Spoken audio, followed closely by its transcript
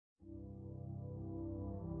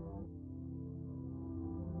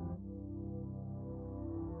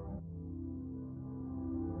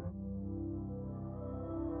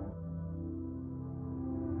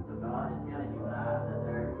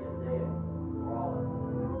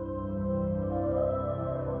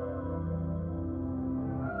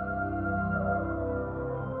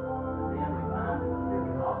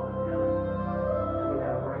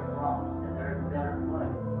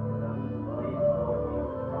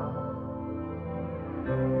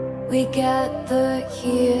We gather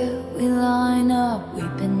here, we line up,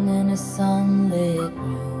 weeping in a sunlit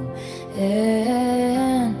room.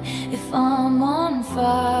 And if I'm on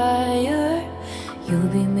fire, you'll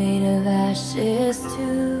be made of ashes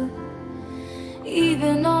too.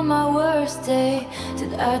 Even on my worst day,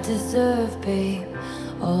 did I deserve, babe,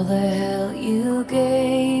 all the hell you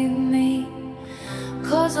gave me?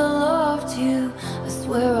 'Cause I loved you, I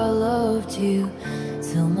swear I loved you,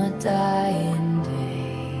 till my dying day.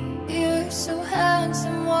 You're so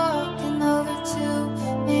handsome, walking over to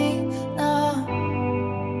me now.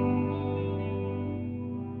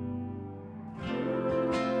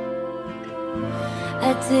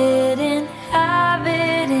 I didn't have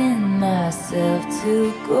it in myself to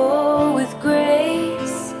go with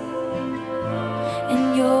grace, and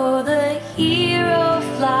you're the hero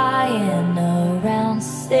flying around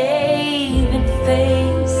saving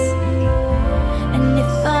face. And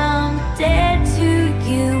if I'm dead to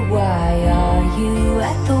you, why are you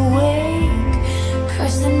at the wake,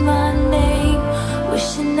 cursing my name,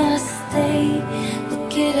 wishing I stayed?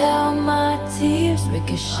 Look at how my tears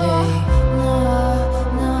ricochet.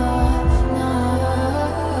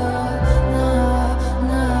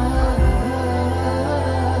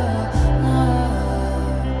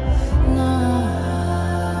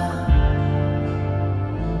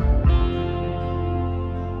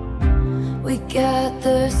 We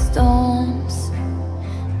gather storms,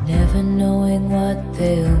 never knowing what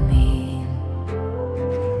they'll mean.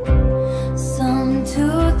 Some to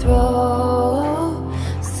throw,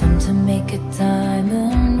 some to make a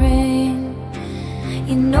diamond ring.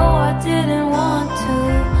 You know I didn't want to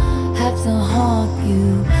have to haunt you,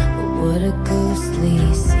 but what a ghostly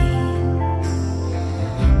scene.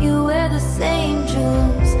 You wear the same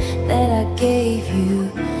jewels that I gave you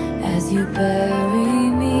as you bury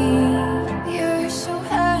me.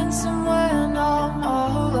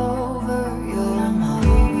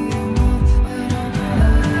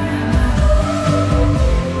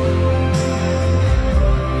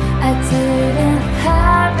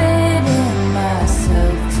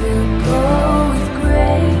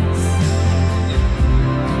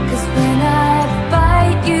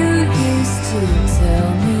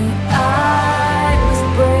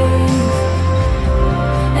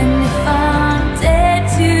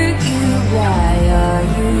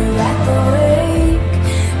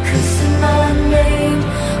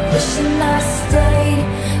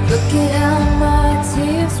 Look at how my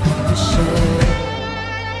tears ricochet.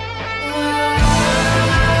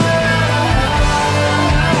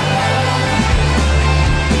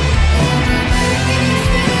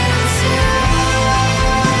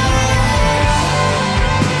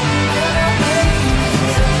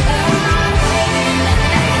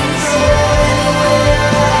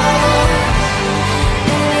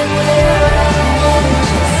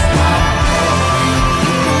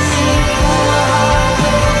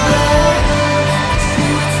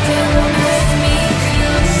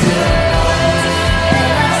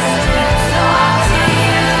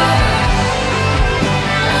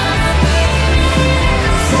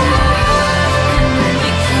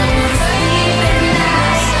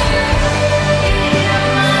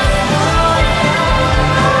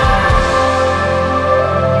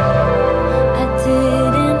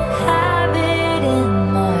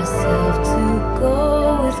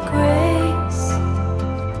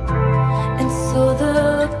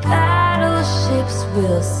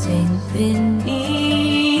 Will sink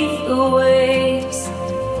beneath the waves.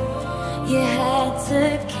 You had to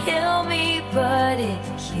kill me, but it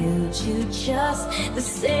killed you just the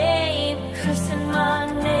same. Cursing my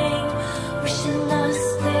name, wishing I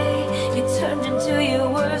stayed. You turned into your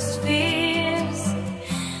worst fears,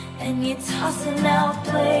 and you're tossing out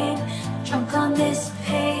blame, drunk on this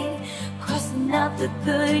pain, crossing out the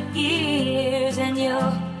good years. And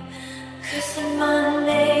you're cursing my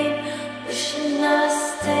name, wishing I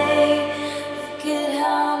stay. Look at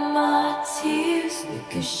how my tears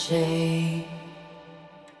ricochet.